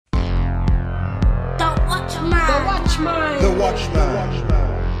Watchman. The Watchman.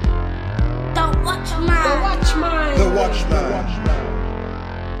 The Watchman. The Watchman. The Watchman.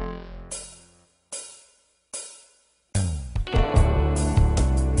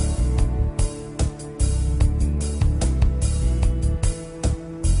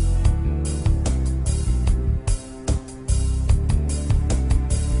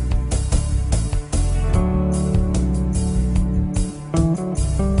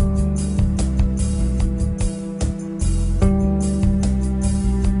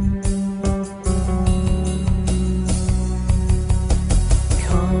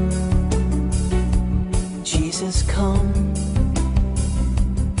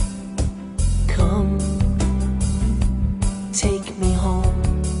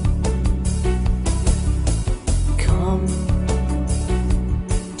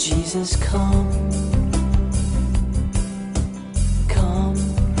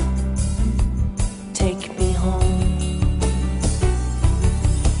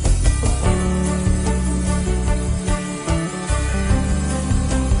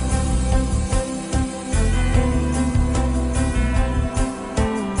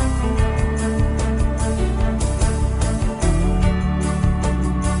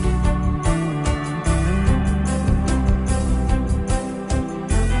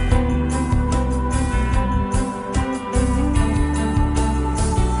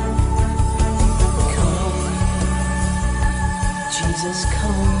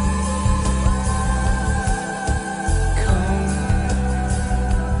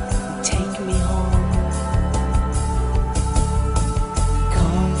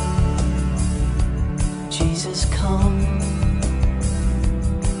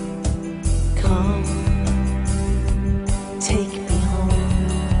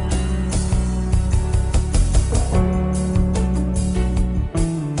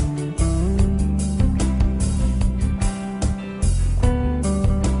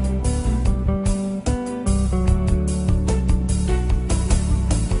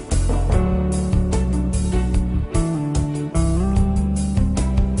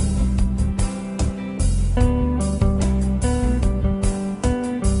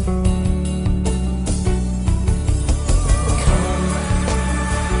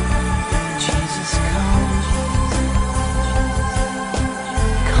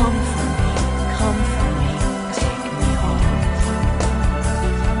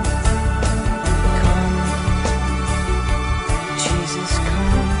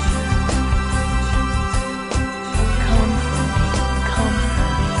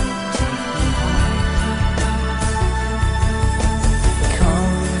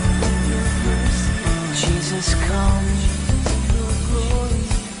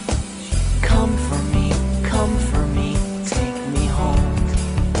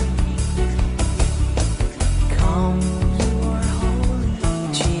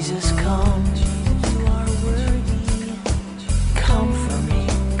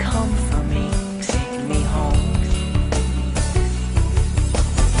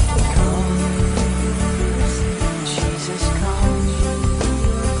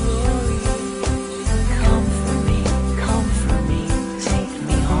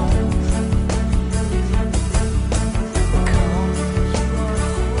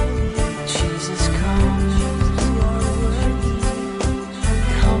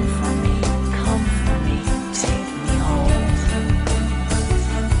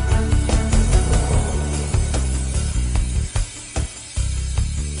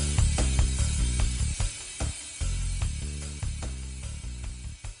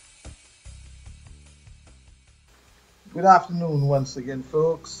 Good afternoon once again,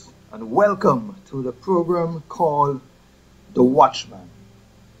 folks, and welcome to the program called The Watchman.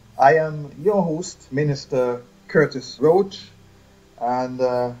 I am your host, Minister Curtis Roach, and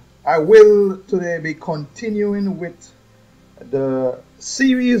I will today be continuing with the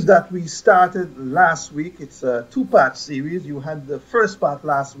series that we started last week. It's a two-part series. You had the first part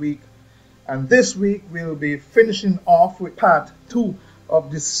last week, and this week we'll be finishing off with part 2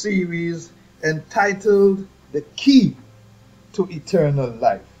 of this series entitled The Key to Eternal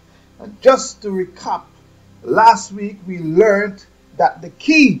Life. And just to recap, last week we learned that the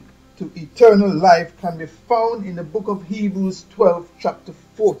key to eternal life can be found in the book of Hebrews 12, chapter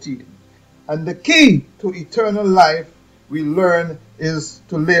 14. And the key to eternal life, we learn, is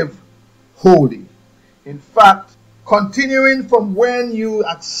to live holy. In fact, continuing from when you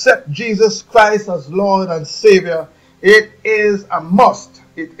accept Jesus Christ as Lord and Savior, it is a must.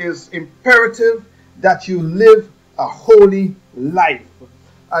 It is imperative that you live a holy life.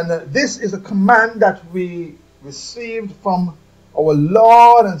 And this is a command that we received from our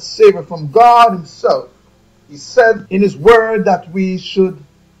Lord and Savior, from God Himself. He said in his word that we should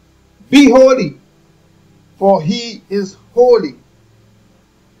be holy, for he is holy.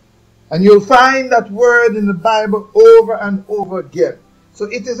 And you'll find that word in the Bible over and over again. So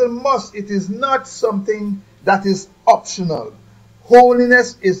it is a must. It is not something that is optional.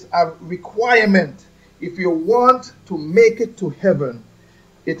 Holiness is a requirement. If you want to make it to heaven,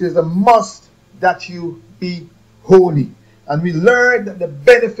 it is a must that you be holy. And we learned the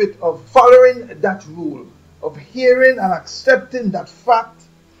benefit of following that rule, of hearing and accepting that fact,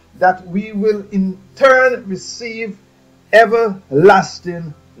 that we will in turn receive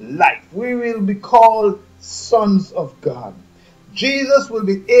everlasting life. We will be called sons of God. Jesus will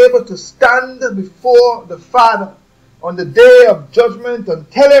be able to stand before the Father on the day of judgment and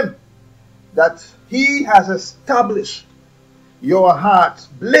tell him that he has established your hearts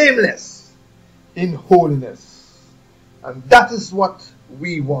blameless in holiness. And that is what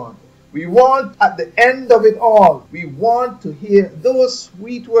we want. We want at the end of it all, we want to hear those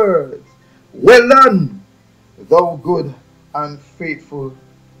sweet words, "Well done, thou good and faithful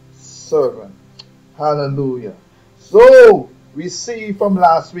servant." Hallelujah. So we see from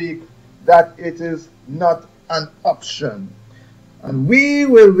last week that it is not an option. And we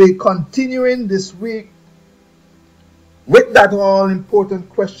will be continuing this week with that all important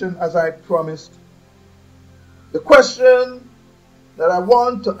question, as I promised. The question that I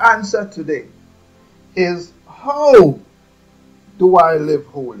want to answer today is, how do I live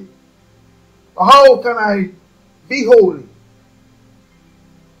holy? How can I be holy?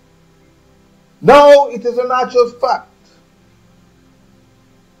 Now, it is a natural fact.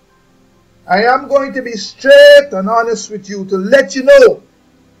 I am going to be straight and honest with you to let you know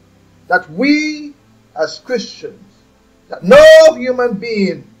that we as Christians, that no human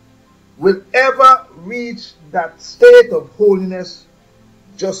being will ever reach that state of holiness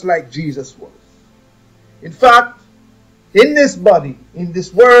just like Jesus was. In fact, in this body, in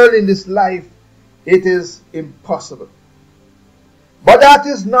this world, in this life, it is impossible. But that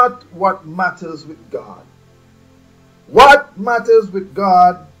is not what matters with God. What matters with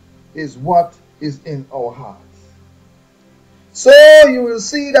God is what is in our hearts. So you will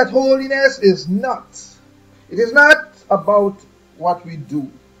see that holiness is not about what we do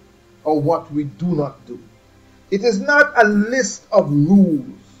or what we do not do. It is not a list of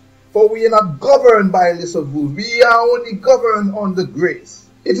rules, for we are not governed by a list of rules. We are only governed on the grace.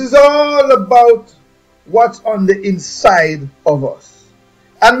 It is all about what's on the inside of us.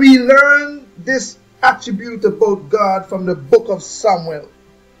 And we learn this attribute about God from the book of Samuel.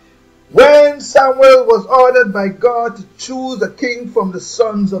 When Samuel was ordered by God to choose a king from the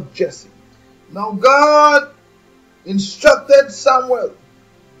sons of Jesse. Now God instructed Samuel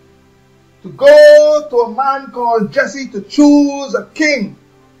to go to a man called Jesse to choose a king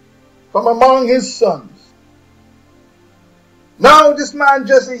from among his sons. Now this man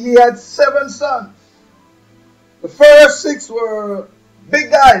Jesse, he had 7 sons. The first 6 were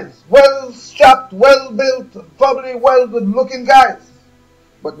big guys, well strapped, well built, probably well good looking guys.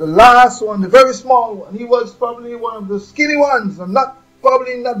 But the last one, the very small one, he was probably one of the skinny ones and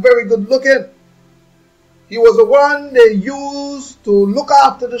probably not very good looking. He was the one they used to look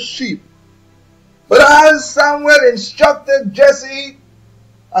after the sheep. But as Samuel instructed Jesse,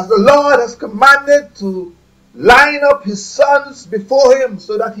 as the Lord has commanded, to line up his sons before him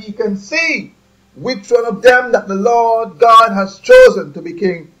so that he can see which one of them that the Lord God has chosen to be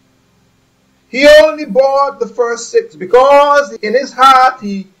king, he only brought the first 6 because in his heart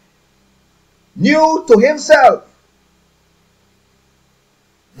he knew to himself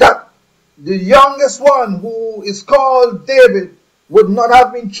that the youngest one, who is called David, would not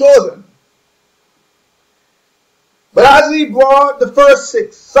have been chosen. But as he brought the first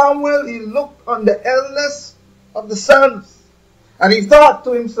 6, Samuel, he looked on the eldest of the sons, and he thought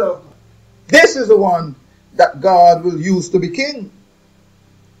to himself, this is the one that God will use to be king.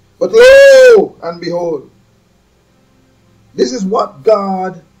 But lo and behold, this is what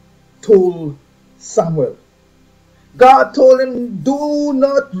God told Samuel. God told him, do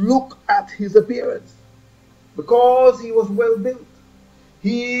not look at his appearance, because he was well built.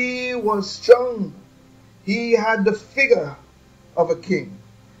 He was strong. He had the figure of a king.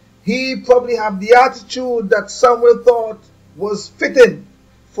 He probably had the attitude that Samuel thought was fitting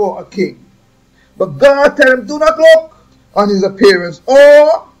for a king. But God told him, do not look on his appearance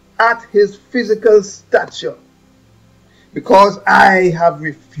or at his physical stature, because I have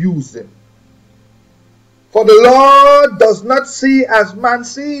refused him. For the Lord does not see as man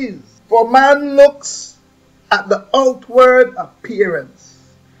sees. For man looks at the outward appearance,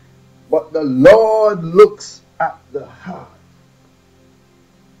 but the Lord looks at the heart.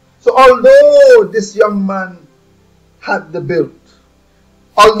 So although this young man had the build.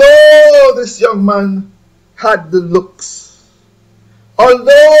 Although this young man had the looks,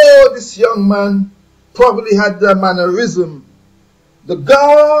 although this young man probably had the mannerism, the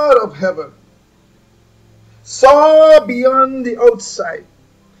God of heaven saw beyond the outside,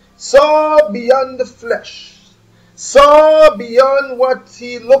 saw beyond the flesh, saw beyond what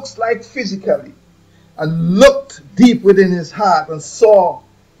he looks like physically, and looked deep within his heart and saw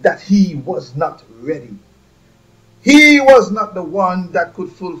that he was not ready. He was not the one that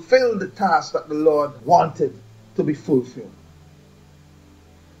could fulfill the task that the Lord wanted to be fulfilled.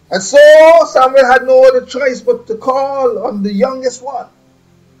 And so Samuel had no other choice but to call on the youngest one.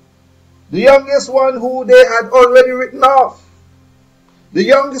 The youngest one who they had already written off. The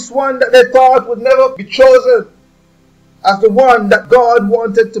youngest one that they thought would never be chosen as the one that God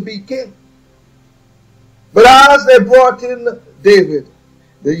wanted to be king. But as they brought in David,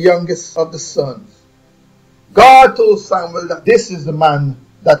 the youngest of the sons, God told Samuel that this is the man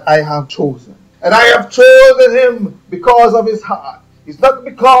that I have chosen. And I have chosen him because of his heart. It's not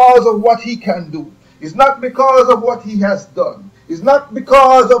because of what he can do. It's not because of what he has done. It's not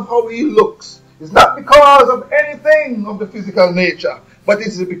because of how he looks. It's not because of anything of the physical nature. But it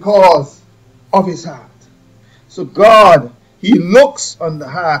is because of his heart. So God, he looks on the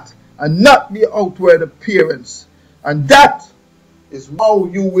heart and not the outward appearance. And that is how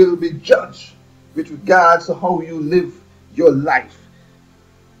you will be judged with regards to how you live your life.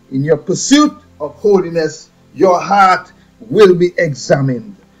 In your pursuit of holiness, your heart will be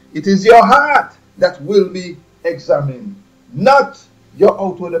examined. It is your heart that will be examined, not your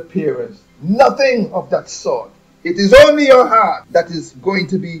outward appearance. Nothing of that sort. It is only your heart that is going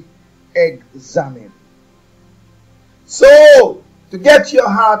to be examined. So, to get your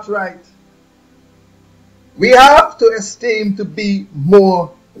heart right, we have to esteem to be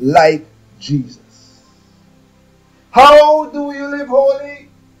more like Jesus. How do you live holy?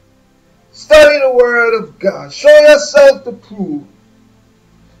 Study the Word of God. Show yourself to prove.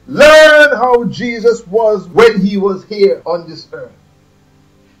 Learn how Jesus was when he was here on this earth.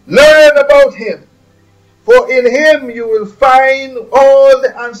 Learn about him. For in him you will find all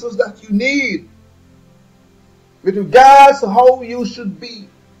the answers that you need with regards to how you should be.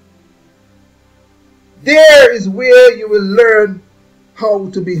 There is where you will learn how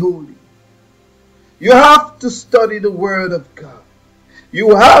to be holy. You have to study the Word of God.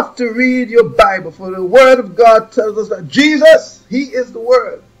 You have to read your Bible, for the Word of God tells us that Jesus, he is the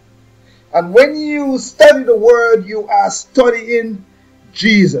Word. And when you study the Word, you are studying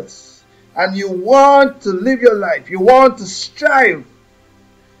Jesus. And you want to live your life. You want to strive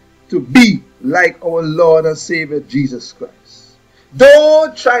to be like our Lord and Savior Jesus Christ.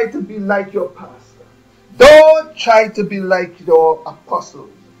 Don't try to be like your pastor. Don't try to be like your apostles.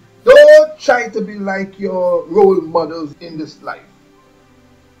 Don't try to be like your role models in this life.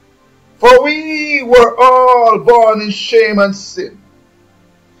 For we were all born in shame and sin.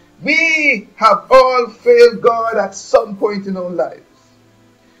 We have all failed God at some point in our lives.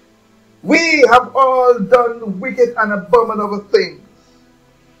 We have all done wicked and abominable things.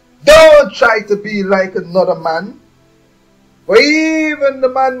 Don't try to be like another man. For even the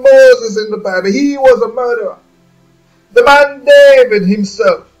man Moses in the Bible, he was a murderer. The man David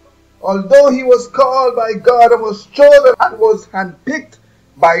himself, although he was called by God and was chosen and was handpicked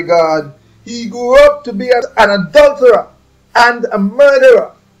by God, he grew up to be an adulterer and a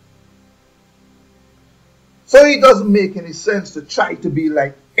murderer. So it doesn't make any sense to try to be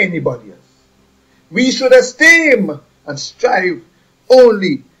like anybody else. We should esteem and strive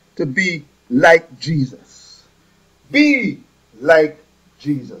only to be like Jesus. Be like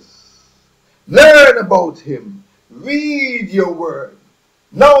Jesus. Learn about him. Read your word.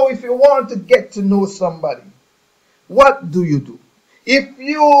 Now, if you want to get to know somebody, what do? If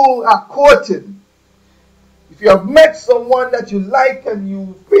you are courting, if you have met someone that you like and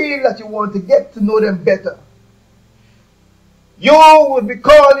you feel that you want to get to know them better, you would be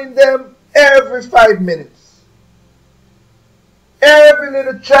calling them every 5 minutes. Every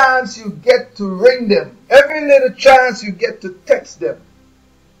little chance you get to ring them, every little chance you get to text them,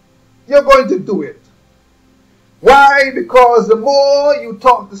 you're going to do it. Why? Because the more you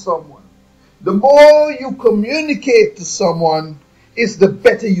talk to someone, the more you communicate to someone, is the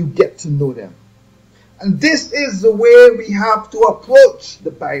better you get to know them. And this is the way we have to approach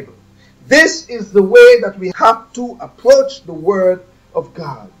the Bible. This is the way that we have to approach the Word of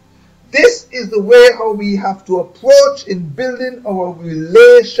God. This is the way how we have to approach in building our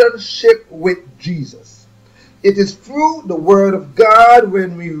relationship with Jesus. It is through the Word of God,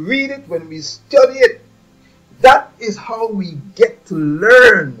 when we read it, when we study it, that is how we get to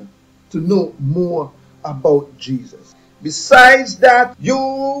learn to know more about Jesus. Besides that,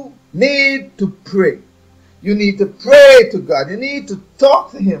 you need to pray. You need to pray to God. You need to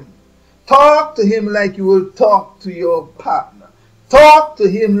talk to Him. Talk to Him like you will talk to your partner. Talk to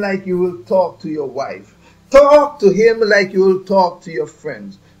Him like you will talk to your wife. Talk to Him like you will talk to your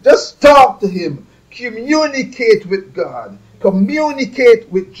friends. Just talk to Him. Communicate with God. Communicate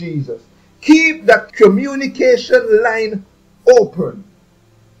with Jesus. Keep that communication line open.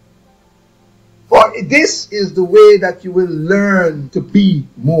 For this is the way that you will learn to be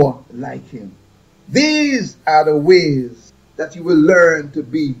more like Him. These are the ways that you will learn to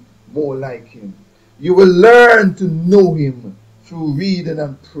be more like Him. You will learn to know Him through reading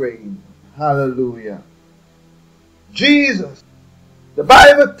and praying. Hallelujah. Jesus, the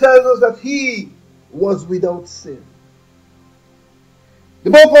Bible tells us that He was without sin. The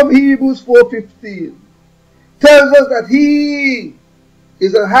book of Hebrews 4:15 tells us that He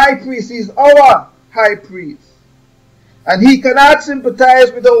is a high priest. He is our high priest. And He cannot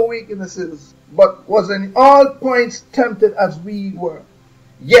sympathize with our weaknesses, but was in all points tempted as we were,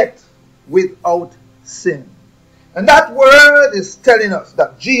 yet without sin. And that word is telling us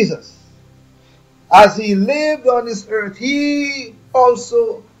that Jesus, as He lived on this earth, He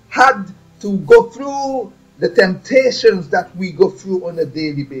also had to go through the temptations that we go through on a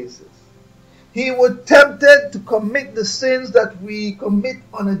daily basis. He was tempted to commit the sins that we commit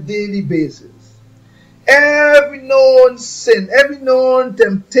on a daily basis. Every known sin, every known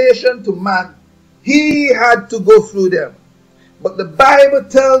temptation to man, He had to go through them. But the Bible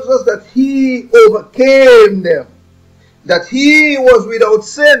tells us that He overcame them, that He was without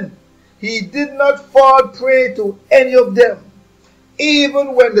sin. He did not fall prey to any of them,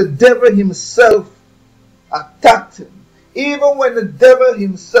 even when the devil himself attacked Him, even when the devil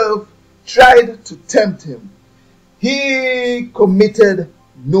himself tried to tempt Him. He committed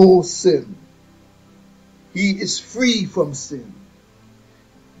no sin. He is free from sin.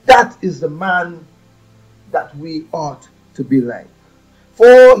 That is the man that we ought to be like.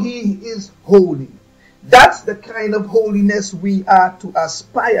 For He is holy. That's the kind of holiness we are to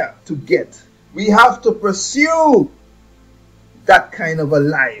aspire to get. We have to pursue that kind of a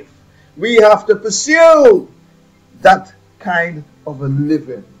life. We have to pursue that kind of a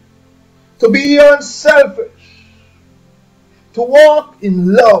living. To be unselfish. To walk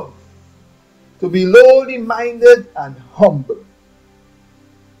in love. To be lowly minded and humble.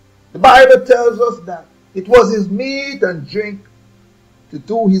 The Bible tells us that it was His meat and drink to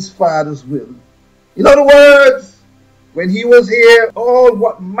do His Father's will. In other words, when He was here, all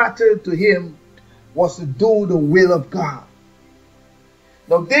what mattered to Him was to do the will of God.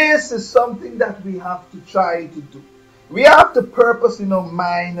 Now this is something that we have to try to do. We have to purpose in our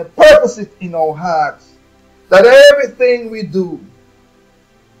mind, purpose it in our hearts, that everything we do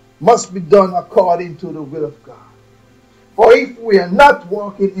must be done according to the will of God. For if we are not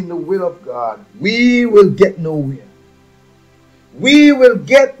walking in the will of God, we will get nowhere. We will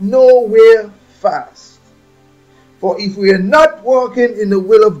get nowhere fast. For if we are not walking in the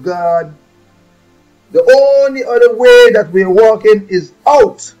will of God, the only other way that we are walking is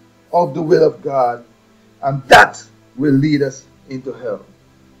out of the will of God, and that will lead us into hell.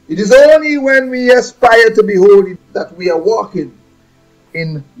 It is only when we aspire to be holy that we are walking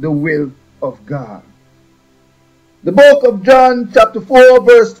in the will of God. The book of John chapter 4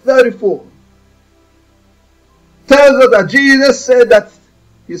 verse 34 tells us that Jesus said that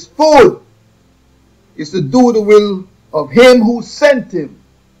His food is to do the will of Him who sent Him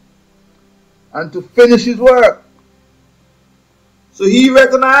and to finish His work. So He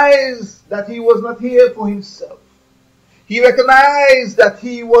recognized that He was not here for Himself. He recognized that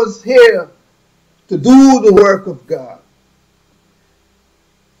He was here to do the work of God.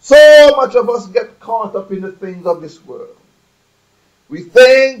 So much of us get caught up in the things of this world. We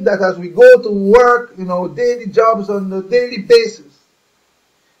think that as we go to work in our daily jobs on a daily basis,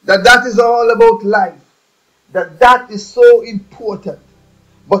 that is all about life, that is so important.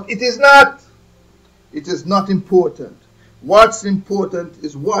 But it is not. It is not important. What's important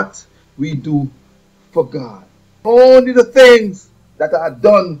is what we do for God. Only the things that are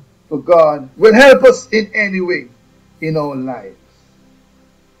done for God will help us in any way in our lives.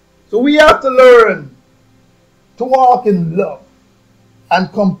 So we have to learn to walk in love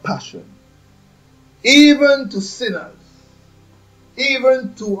and compassion, even to sinners,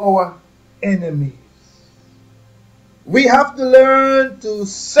 even to our enemies. We have to learn to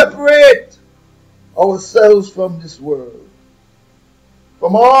separate ourselves from this world,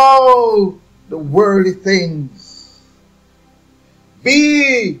 from all the worldly things.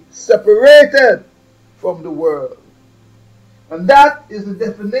 Be separated from the world. And that is the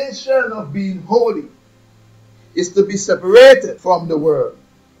definition of being holy. is to be separated from the world.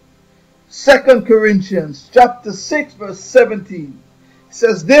 2 Corinthians chapter 6 verse 17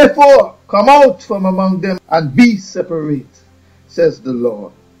 says, "Therefore come out from among them and be separate, says the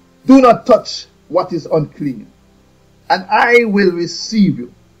Lord. Do not touch what is unclean, and I will receive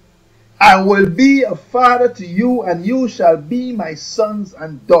you. I will be a father to you, and you shall be my sons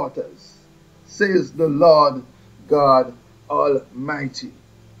and daughters, says the Lord God Almighty."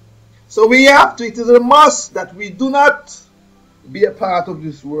 So we have to, it is a must that we do not be a part of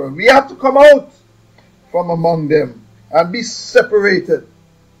this world. We have to come out from among them and be separated,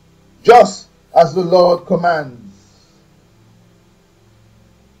 just as the Lord commands.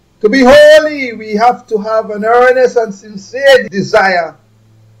 To be holy, we have to have an earnest and sincere desire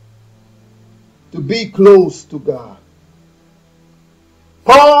to be close to God.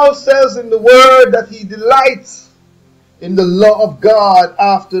 Paul says in the Word that he delights in the law of God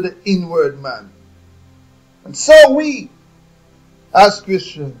after the inward man. And so we, as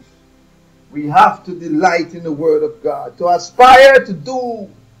Christians, we have to delight in the Word of God, to aspire to do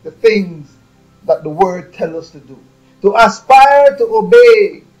the things that the Word tells us to do, to aspire to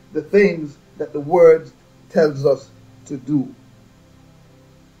obey the things that the Word tells us to do.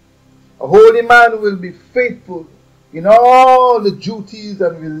 A holy man will be faithful in all the duties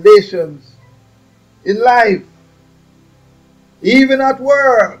and relations in life, even at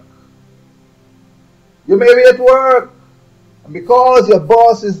work. You may be at work, and because your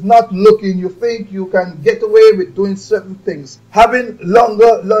boss is not looking, you think you can get away with doing certain things, having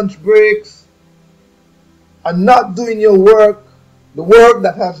longer lunch breaks, and not doing your work, the work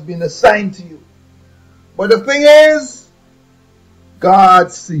that has been assigned to you. But the thing is,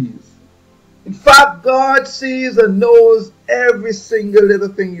 God sees. In fact, God sees and knows every single little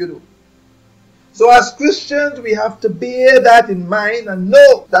thing you do. So as Christians, we have to bear that in mind and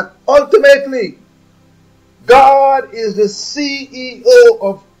know that ultimately, God is the CEO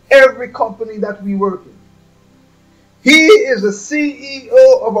of every company that we work in. He is the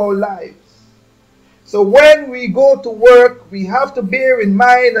CEO of our lives. So when we go to work, we have to bear in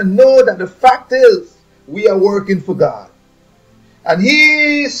mind and know that the fact is, we are working for God. And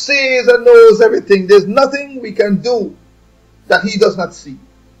He sees and knows everything. There's nothing we can do that He does not see.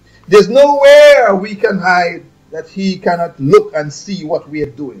 There's nowhere we can hide that He cannot look and see what we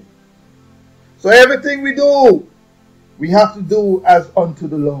are doing. So everything we do, we have to do as unto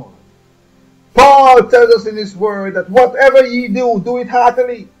the Lord. Paul tells us in his word that whatever ye do, do it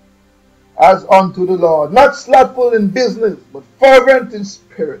heartily as unto the Lord. Not slothful in business, but fervent in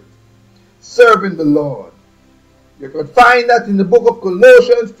spirit, serving the Lord. You can find that in the book of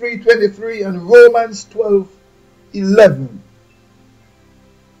Colossians 3:23 and Romans 12:11.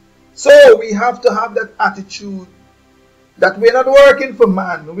 So we have to have that attitude that we're not working for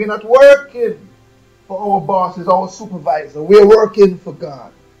man. We're not working for our bosses, our supervisor. We're working for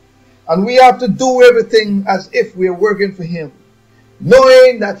God. And we have to do everything as if we're working for Him,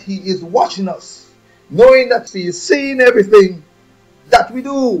 knowing that He is watching us, knowing that He is seeing everything that we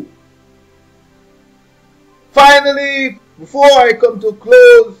do. Finally, before I come to a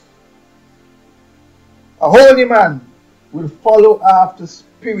close, a holy man will follow after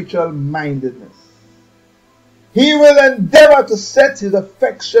spiritual mindedness. He will endeavor to set his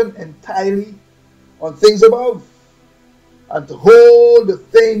affection entirely on things above and to hold the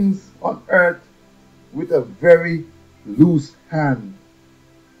things on earth with a very loose hand.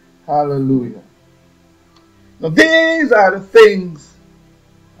 Hallelujah. Now these are the things,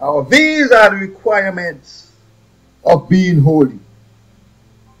 or these are the requirements of being holy.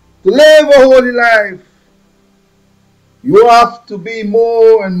 To live a holy life, you have to be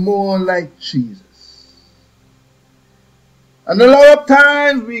more and more like Jesus. And a lot of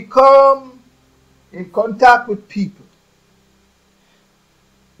times we come in contact with people.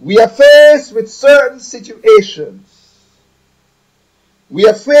 We are faced with certain situations. We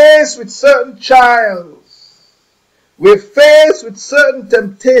are faced with certain trials. We're faced with certain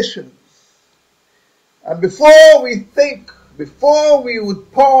temptations. And before we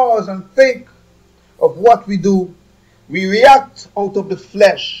would pause and think of what we do, we react out of the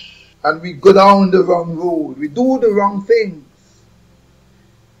flesh and we go down the wrong road. We do the wrong things.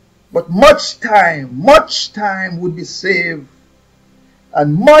 But much time would be saved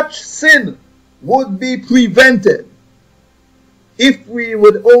and much sin would be prevented if we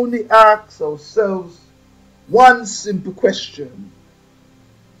would only ask ourselves one simple question.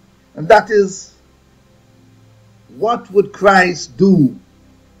 And that is, what would Christ do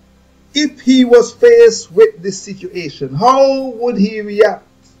if He was faced with this situation? How would He react?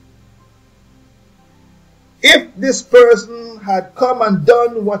 If this person had come and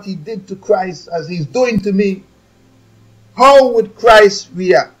done what He did to Christ as He's doing to me, how would Christ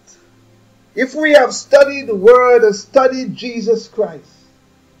react? If we have studied the Word and studied Jesus Christ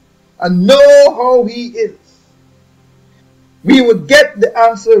and know how He is, we would get the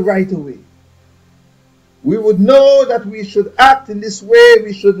answer right away. We would know that we should act in this way,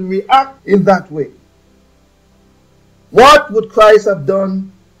 we should react in that way. What would Christ have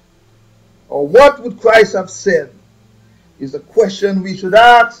done, or what would Christ have said, is a question we should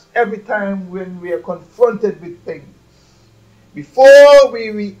ask every time when we are confronted with things. Before we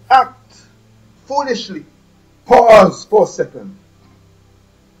react foolishly, pause for a second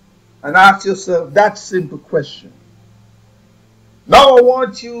and ask yourself that simple question. Now I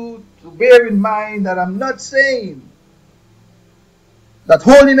want you to bear in mind that I'm not saying that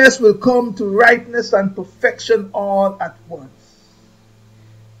holiness will come to ripeness and perfection all at once.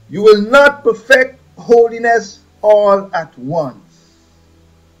 You will not perfect holiness all at once.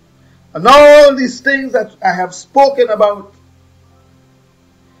 And all these things that I have spoken about,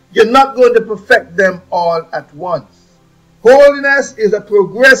 you're not going to perfect them all at once. Holiness is a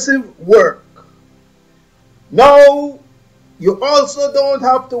progressive work. Now, you also don't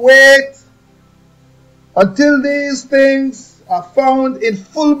have to wait until these things are found in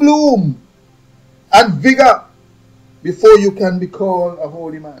full bloom and vigor before you can be called a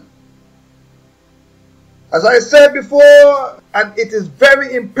holy man. As I said before, and it is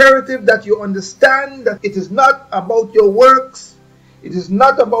very imperative that you understand that it is not about your works, it is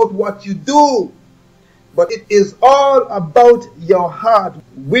not about what you do, but it is all about your heart,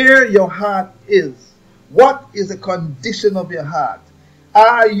 where your heart is. What is the condition of your heart?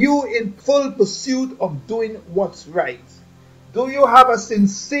 Are you in full pursuit of doing what's right? Do you have a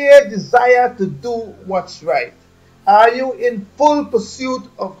sincere desire to do what's right? Are you in full pursuit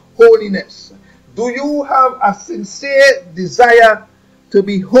of holiness? Do you have a sincere desire to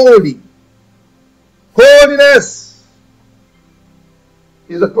be holy? Holiness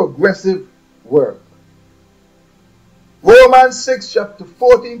is a progressive work. Romans 6 chapter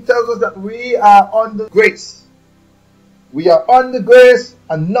 14 tells us that we are under grace. We are under grace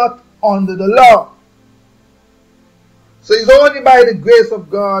and not under the law. So it's only by the grace of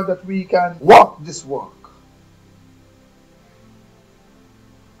God that we can walk this walk.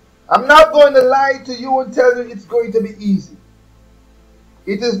 I'm not going to lie to you and tell you it's going to be easy.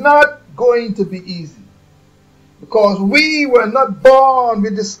 It is not going to be easy. Because we were not born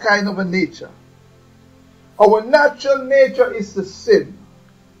with this kind of a nature. Our natural nature is to sin.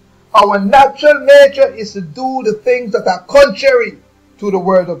 Our natural nature is to do the things that are contrary to the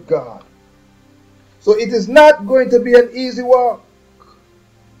Word of God. So it is not going to be an easy walk.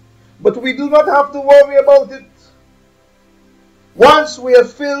 But we do not have to worry about it. Once we are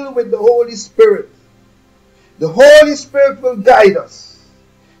filled with the Holy Spirit, the Holy Spirit will guide us.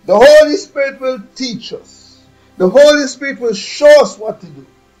 The Holy Spirit will teach us. The Holy Spirit will show us what to do.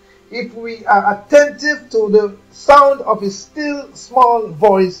 If we are attentive to the sound of His still small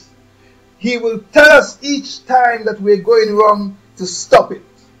voice, He will tell us each time that we're going wrong to stop it.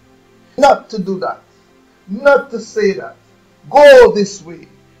 Not to do that. Not to say that. Go this way.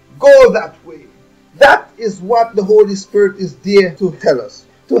 Go that way. That is what the Holy Spirit is there to tell us,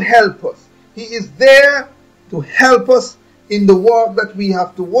 to help us. He is there to help us in the walk that we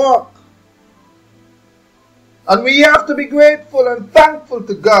have to walk. And we have to be grateful and thankful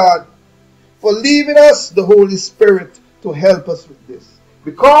to God for leaving us the Holy Spirit to help us with this.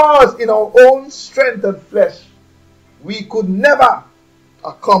 Because in our own strength and flesh, we could never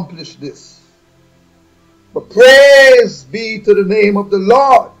accomplish this. But praise be to the name of the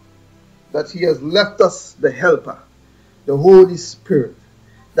Lord that He has left us the Helper, the Holy Spirit,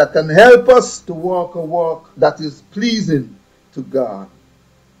 that can help us to walk a walk that is pleasing to God.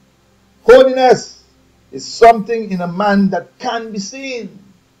 Holiness is something in a man that can be seen.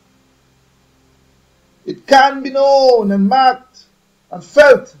 It can be known and marked and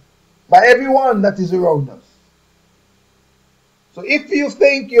felt by everyone that is around us. So if you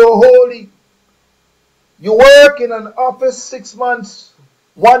think you're holy, you work in an office 6 months,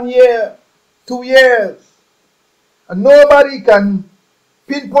 1 year, 2 years, and nobody can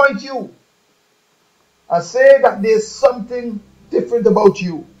pinpoint you and say that there's something different about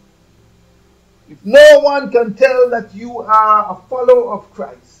you. If no one can tell that you are a follower of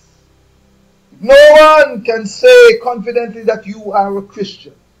Christ, if no one can say confidently that you are a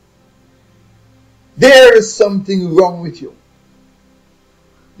Christian, there is something wrong with you.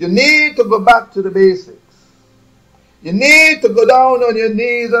 You need to go back to the basics. You need to go down on your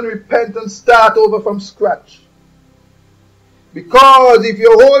knees and repent and start over from scratch. Because if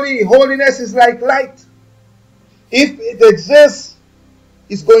you're holy, holiness is like light. If it exists,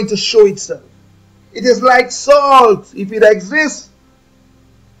 it's going to show itself. It is like salt. If it exists,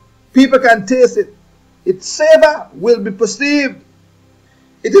 people can taste it. Its savor will be perceived.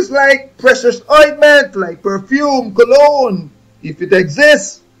 It is like precious ointment, like perfume, cologne. If it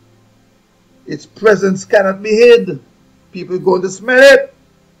exists, its presence cannot be hid. People are going to smell it.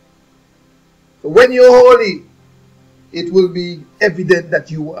 So when you're holy, it will be evident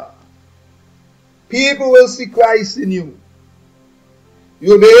that you are. People will see Christ in you.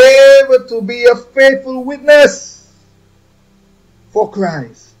 You'll be able to be a faithful witness for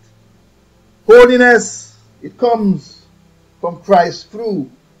Christ. Holiness, it comes from Christ through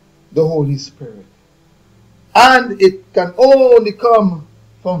the Holy Spirit. And it can only come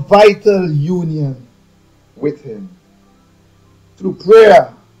from vital union with Him through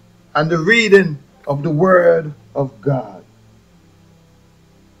prayer and the reading of the Word of God.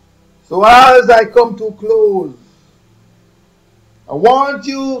 So as I come to a close, I want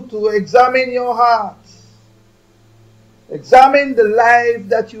you to examine your hearts. Examine the life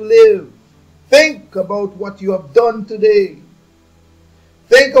that you live. Think about what you have done today.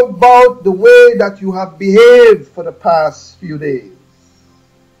 Think about the way that you have behaved for the past few days.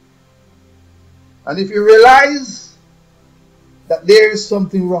 And if you realize that there is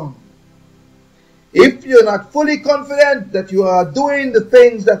something wrong, if you're not fully confident that you are doing the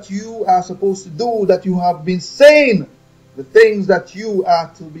things that you are supposed to do, that you have been saying the things that you are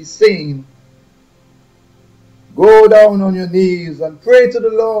to be saying, go down on your knees and pray to the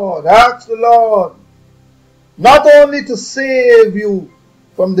Lord. Ask the Lord not only to save you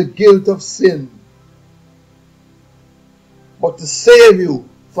from the guilt of sin, but to save you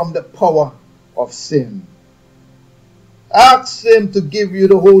from the power of sin. Ask Him to give you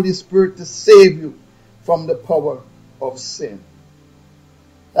the Holy Spirit to save you from the power of sin.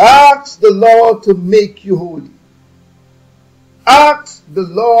 Ask the Lord to make you holy. Ask the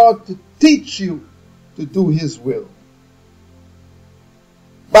Lord to teach you to do His will.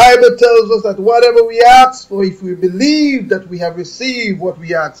 Bible tells us that whatever we ask for, if we believe that we have received what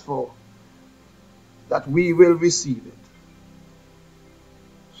we ask for, that we will receive it.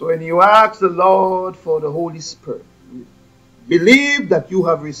 So when you ask the Lord for the Holy Spirit, believe that you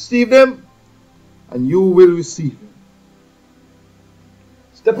have received Him and you will receive Him.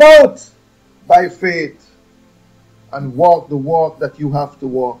 Step out by faith and walk the walk that you have to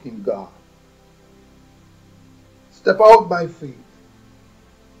walk in God. Step out by faith.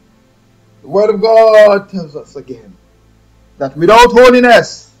 The Word of God tells us again that without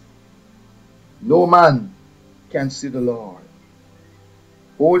holiness, no man can see the Lord.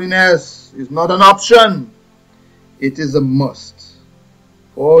 Holiness is not an option. It is a must.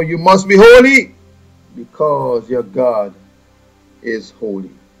 For you must be holy because your God is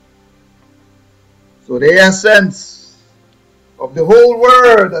holy. So the essence of the whole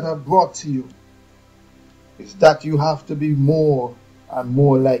word that I've brought to you is that you have to be more and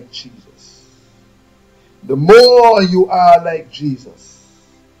more like Jesus. The more you are like Jesus,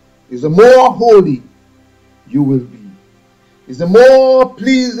 is the more holy you will be. Is the more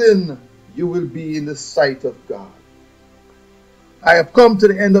pleasing you will be in the sight of God. I have come to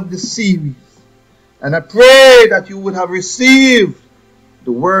the end of this series, and I pray that you would have received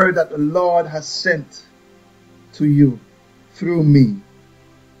the word that the Lord has sent to you through me.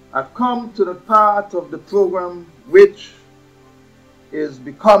 I've come to the part of the program which is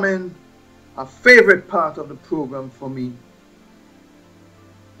becoming a favorite part of the program for me,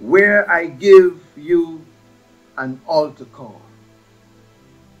 where I give you an altar call.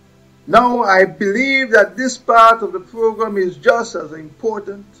 Now, I believe that this part of the program is just as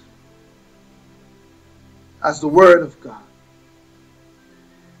important as the Word of God,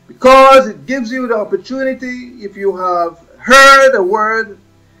 because it gives you the opportunity, if you have heard a word,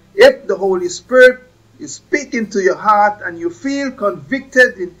 if the Holy Spirit is speaking to your heart and you feel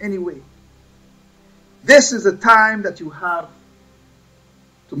convicted in any way, this is the time that you have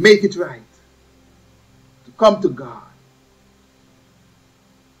to make it right, to come to God.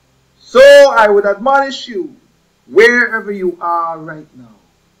 So I would admonish you, wherever you are right now,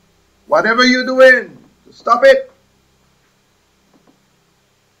 whatever you're doing, to stop it.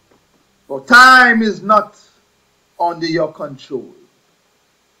 For time is not under your control.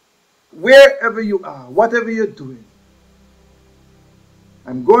 Wherever you are, whatever you're doing,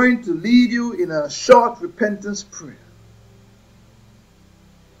 I'm going to lead you in a short repentance prayer.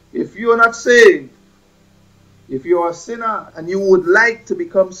 If you are not saved, if you are a sinner and you would like to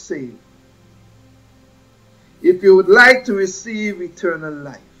become saved, if you would like to receive eternal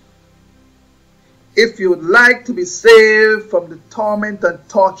life, if you would like to be saved from the torment and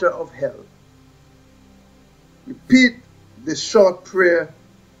torture of hell, repeat this short prayer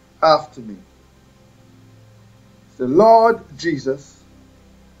after me. Say, Lord Jesus,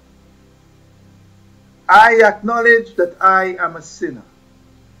 I acknowledge that I am a sinner.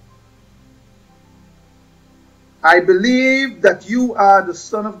 I believe that you are the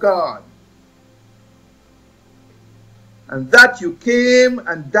Son of God, and that you came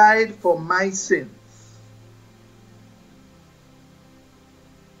and died for my sins.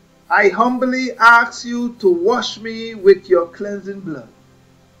 I humbly ask you to wash me with your cleansing blood.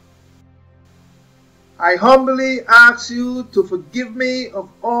 I humbly ask you to forgive me of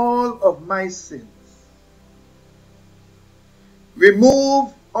all of my sins.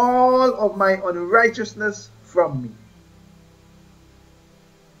 Remove all of my unrighteousness from me.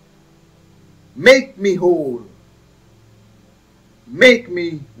 Make me whole. Make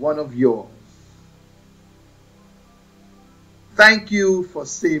me one of yours. Thank you for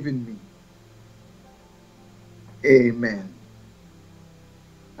saving me. Amen.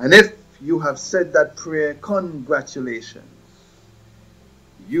 And if you have said that prayer, congratulations.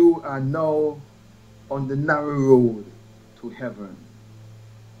 You are now on the narrow road to heaven.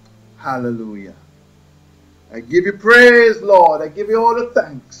 Hallelujah. I give you praise, Lord. I give you all the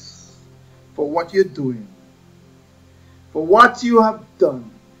thanks for what you're doing, for what you have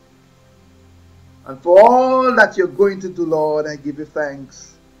done, and for all that you're going to do, Lord. I give you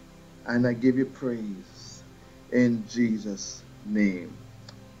thanks and I give you praise in Jesus' name.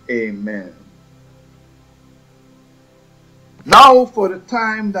 Amen. Now, for the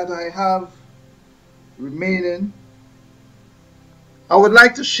time that I have remaining, I would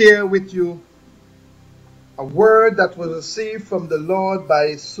like to share with you a word that was received from the Lord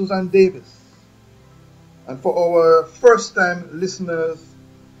by Susan Davis. And for our first-time listeners,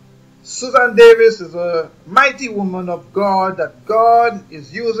 Susan Davis is a mighty woman of God that God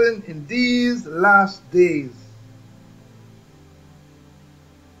is using in these last days.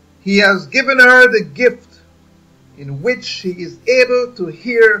 He has given her the gift in which she is able to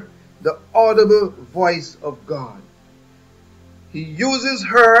hear the audible voice of God. He uses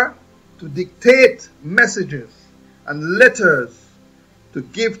her to dictate messages and letters to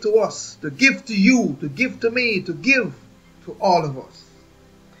give to us, to give to you, to give to me, to give to all of us.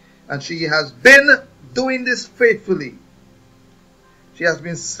 And she has been doing this faithfully. She has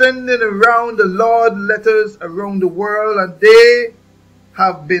been sending around the Lord letters around the world, and they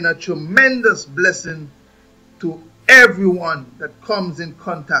have been a tremendous blessing to everyone that comes in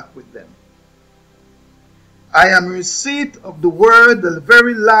contact with them. I am in receipt of the word, the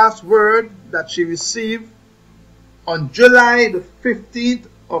very last word that she received on July the 15th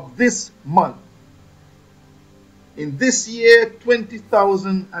of this month, in this year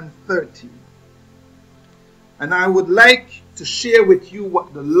 2030. And I would like to share with you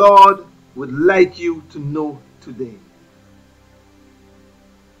what the Lord would like you to know today.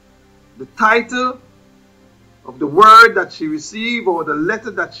 The title of the word that she received, or the letter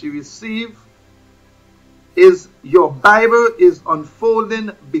that she received, is Your Bible is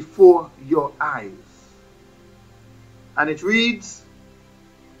Unfolding Before Your Eyes. And it reads,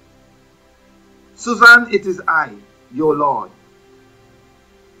 Susan, it is I, your Lord.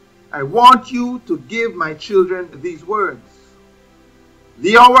 I want you to give my children these words.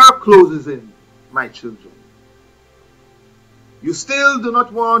 The hour closes in, my children. You still do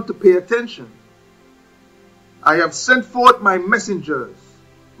not want to pay attention. I have sent forth my messengers,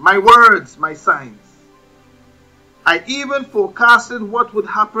 my words, my signs. I even forecasted what would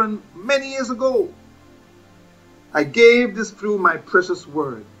happen many years ago. I gave this through my precious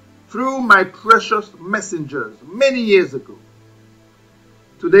word, through my precious messengers many years ago.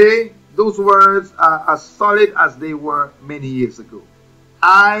 Today, those words are as solid as they were many years ago.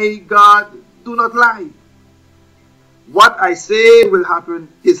 I, God, do not lie. What I say will happen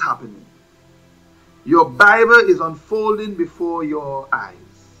is happening. Your Bible is unfolding before your eyes.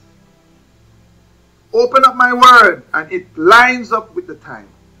 Open up my word and it lines up with the time.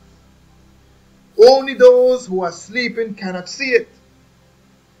 Only those who are sleeping cannot see it.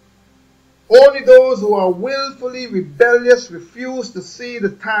 Only those who are willfully rebellious refuse to see the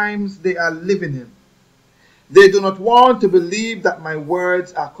times they are living in. They do not want to believe that my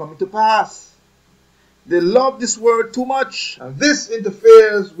words are coming to pass. They love this word too much, and this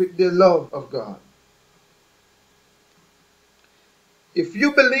interferes with their love of God. If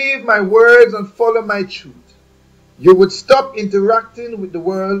you believe my words and follow my truth, you would stop interacting with the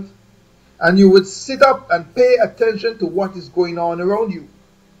world, and you would sit up and pay attention to what is going on around you.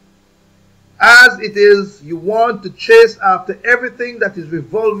 As it is, you want to chase after everything that is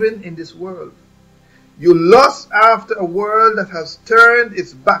revolving in this world. You lust after a world that has turned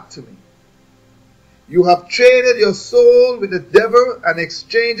its back to me. You have traded your soul with the devil and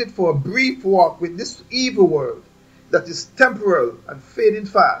exchanged it for a brief walk with this evil world, that is temporal and fading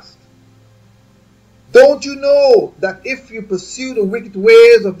fast. Don't you know that if you pursue the wicked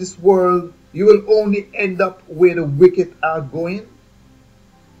ways of this world, you will only end up where the wicked are going?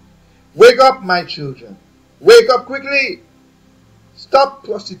 Wake up, my children. Wake up quickly. Stop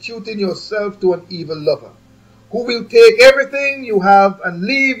prostituting yourself to an evil lover, who will take everything you have and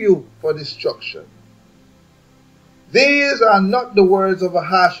leave you for destruction. These are not the words of a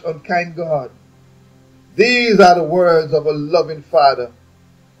harsh, unkind God. These are the words of a loving Father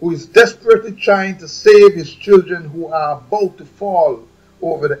who is desperately trying to save his children who are about to fall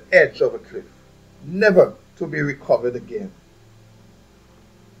over the edge of a cliff, never to be recovered again.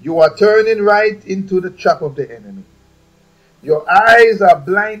 You are turning right into the trap of the enemy. Your eyes are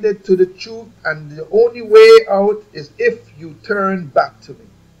blinded to the truth, and the only way out is if you turn back to me.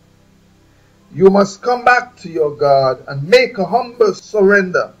 You must come back to your God and make a humble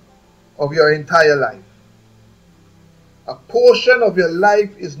surrender of your entire life. A portion of your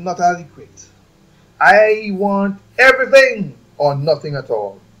life is not adequate. I want everything or nothing at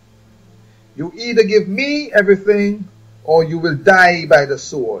all. You either give me everything or you will die by the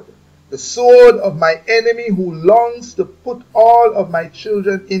sword of my enemy who longs to put all of my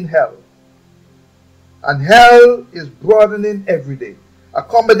children in hell. And hell is broadening every day,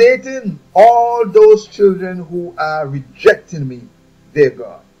 accommodating all those children who are rejecting me, their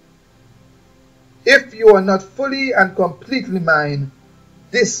God. If you are not fully and completely mine,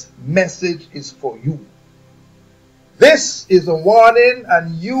 this message is for you. This is a warning,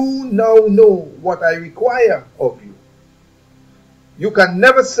 and you now know what I require of you. You can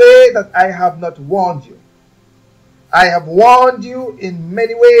never say that I have not warned you. I have warned you in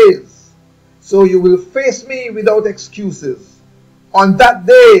many ways, so you will face me without excuses on that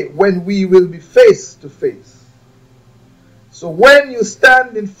day when we will be face to face. So when you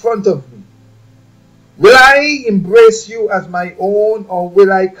stand in front of me, will I embrace you as my own, or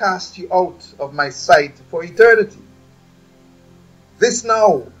will I cast you out of my sight for eternity? This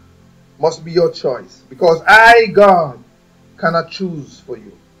now must be your choice, because I, God, cannot choose for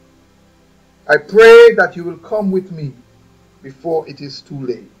you. I pray that you will come with me before it is too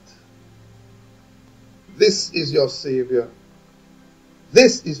late. This is your Savior.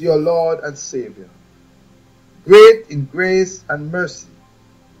 This is your Lord and Savior. Great in grace and mercy,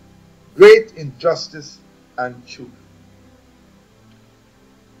 great in justice and truth.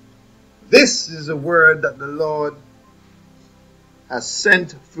 This is a word that the Lord has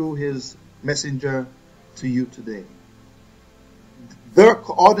sent through his messenger to you today. The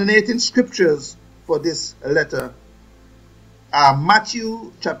coordinating scriptures for this letter are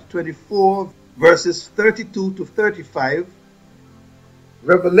Matthew chapter 24, verses 32 to 35,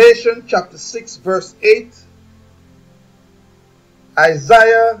 Revelation chapter 6, verse 8,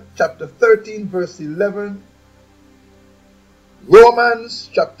 Isaiah chapter 13, verse 11, Romans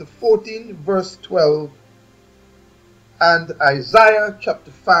chapter 14, verse 12, and Isaiah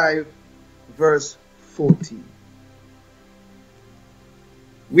chapter 5, verse 14.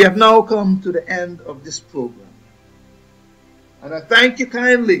 We have now come to the end of this program. And I thank you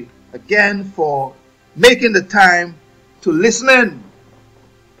kindly again for making the time to listen in.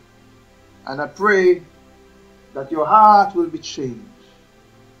 And I pray that your heart will be changed,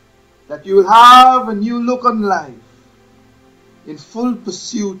 that you will have a new look on life in full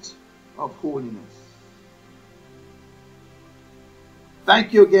pursuit of holiness.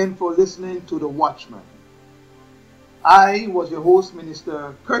 Thank you again for listening to The Watchman. I was your host,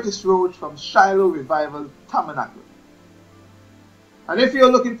 Minister Curtis Roach from Shiloh Revival Tabernacle. And if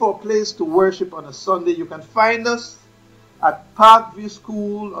you're looking for a place to worship on a Sunday, you can find us at Parkview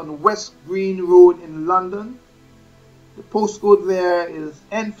School on West Green Road in London. The postcode there is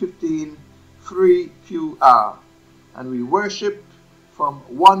N15 3QR. And we worship from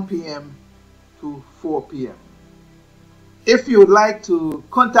 1 p.m. to 4 p.m. If you would like to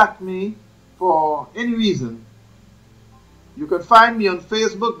contact me for any reason, you can find me on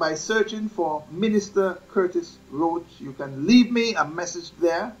Facebook by searching for Minister Curtis Roach. You can leave me a message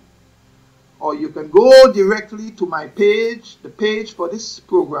there, or you can go directly to my page, the page for this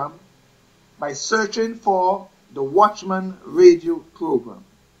program, by searching for the Watchman Radio Program.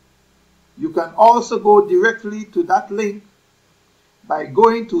 You can also go directly to that link by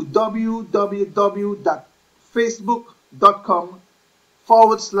going to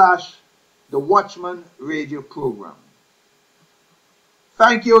www.facebook.com/the Watchman Radio Program.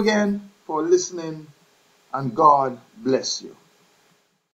 Thank you again for listening, and God bless you.